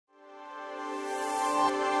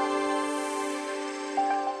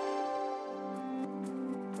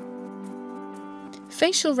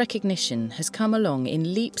Facial recognition has come along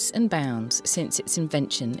in leaps and bounds since its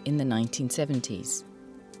invention in the 1970s.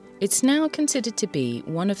 It's now considered to be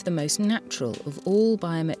one of the most natural of all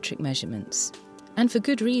biometric measurements. And for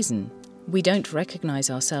good reason. We don't recognise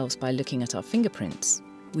ourselves by looking at our fingerprints.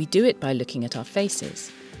 We do it by looking at our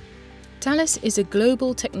faces. Thales is a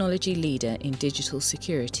global technology leader in digital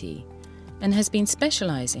security and has been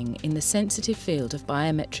specialising in the sensitive field of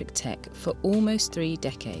biometric tech for almost 3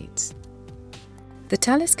 decades. The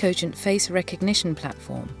Thales Cogent Face Recognition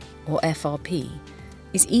Platform, or FRP,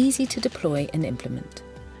 is easy to deploy and implement,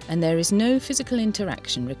 and there is no physical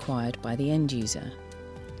interaction required by the end user.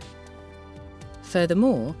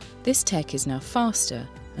 Furthermore, this tech is now faster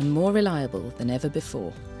and more reliable than ever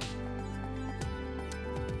before.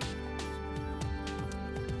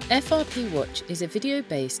 FRP Watch is a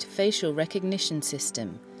video-based facial recognition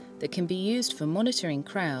system that can be used for monitoring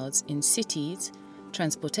crowds in cities,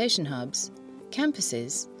 transportation hubs,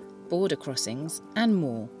 campuses, border crossings, and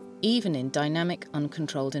more, even in dynamic,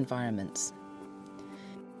 uncontrolled environments.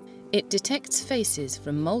 It detects faces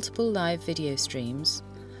from multiple live video streams,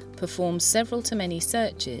 performs several-to-many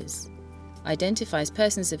searches, identifies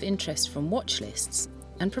persons of interest from watch lists,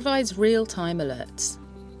 and provides real-time alerts.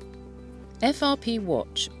 FRP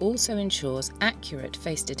Watch also ensures accurate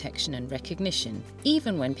face detection and recognition,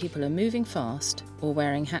 even when people are moving fast or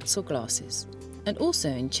wearing hats or glasses, and also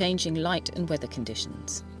in changing light and weather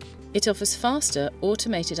conditions. It offers faster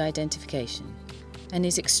automated identification and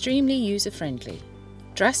is extremely user-friendly,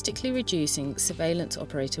 drastically reducing surveillance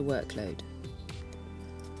operator workload.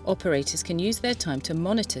 Operators can use their time to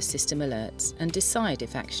monitor system alerts and decide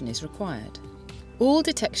if action is required. All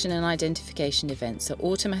detection and identification events are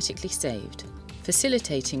automatically saved,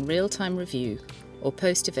 facilitating real-time review or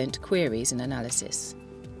post-event queries and analysis.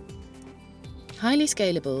 Highly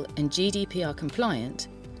scalable and GDPR compliant,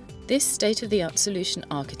 this state-of-the-art solution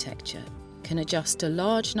architecture can adjust to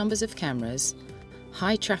large numbers of cameras,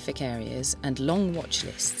 high traffic areas and long watch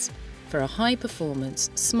lists for a high-performance,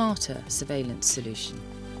 smarter surveillance solution.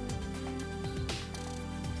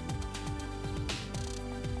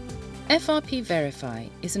 FRP Verify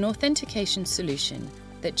is an authentication solution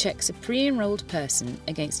that checks a pre-enrolled person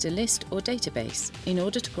against a list or database in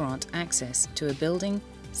order to grant access to a building,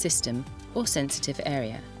 system, or sensitive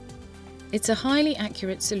area. It's a highly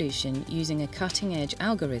accurate solution using a cutting-edge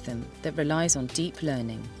algorithm that relies on deep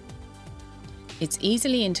learning. It's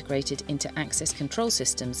easily integrated into access control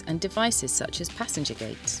systems and devices such as passenger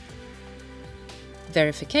gates.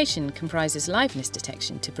 Verification comprises liveness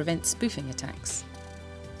detection to prevent spoofing attacks.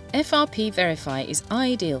 FRP Verify is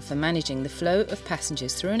ideal for managing the flow of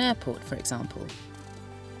passengers through an airport, for example.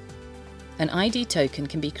 An ID token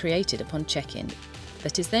can be created upon check-in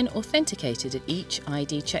that is then authenticated at each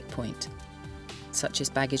ID checkpoint, such as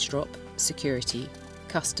baggage drop, security,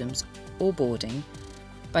 customs, or boarding,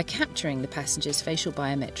 by capturing the passenger's facial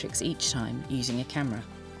biometrics each time using a camera.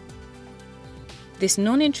 This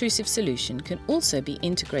non-intrusive solution can also be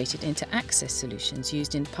integrated into access solutions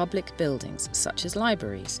used in public buildings such as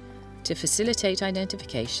libraries to facilitate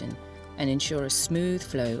identification and ensure a smooth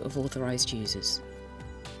flow of authorised users.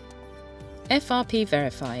 FRP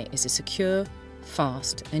Verify is a secure,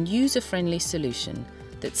 fast and user-friendly solution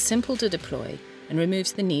that's simple to deploy and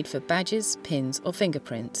removes the need for badges, pins or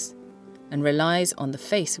fingerprints, and relies on the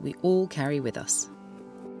face we all carry with us.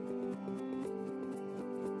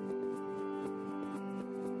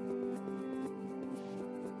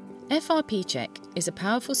 FRP Check is a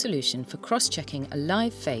powerful solution for cross-checking a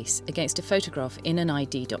live face against a photograph in an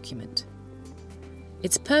ID document.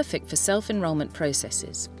 It's perfect for self-enrollment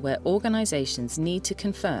processes where organisations need to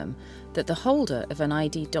confirm that the holder of an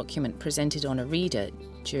ID document presented on a reader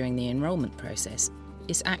during the enrolment process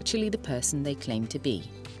is actually the person they claim to be.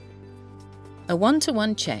 A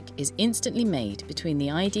one-to-one check is instantly made between the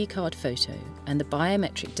ID card photo and the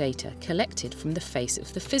biometric data collected from the face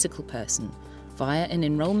of the physical person via an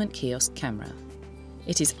enrolment kiosk camera.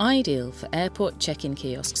 It is ideal for airport check-in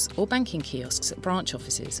kiosks or banking kiosks at branch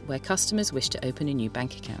offices where customers wish to open a new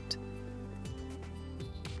bank account.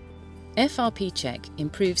 FRP Check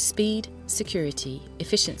improves speed, security,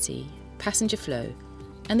 efficiency, passenger flow,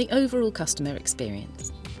 and the overall customer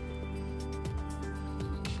experience.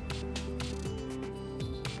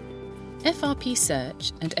 FRP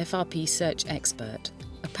Search and FRP Search Expert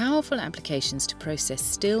are powerful applications to process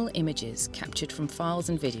still images captured from files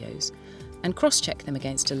and videos and cross-check them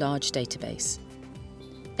against a large database.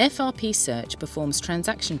 FRP Search performs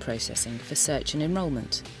transaction processing for search and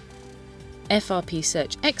enrolment. FRP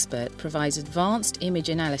Search Expert provides advanced image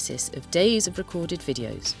analysis of days of recorded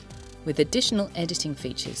videos, with additional editing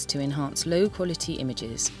features to enhance low-quality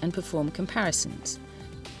images and perform comparisons,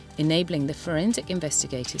 enabling the forensic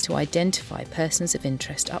investigators to identify persons of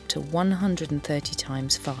interest up to 130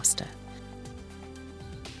 times faster.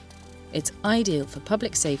 It's ideal for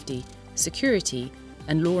public safety, security,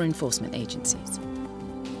 and law enforcement agencies.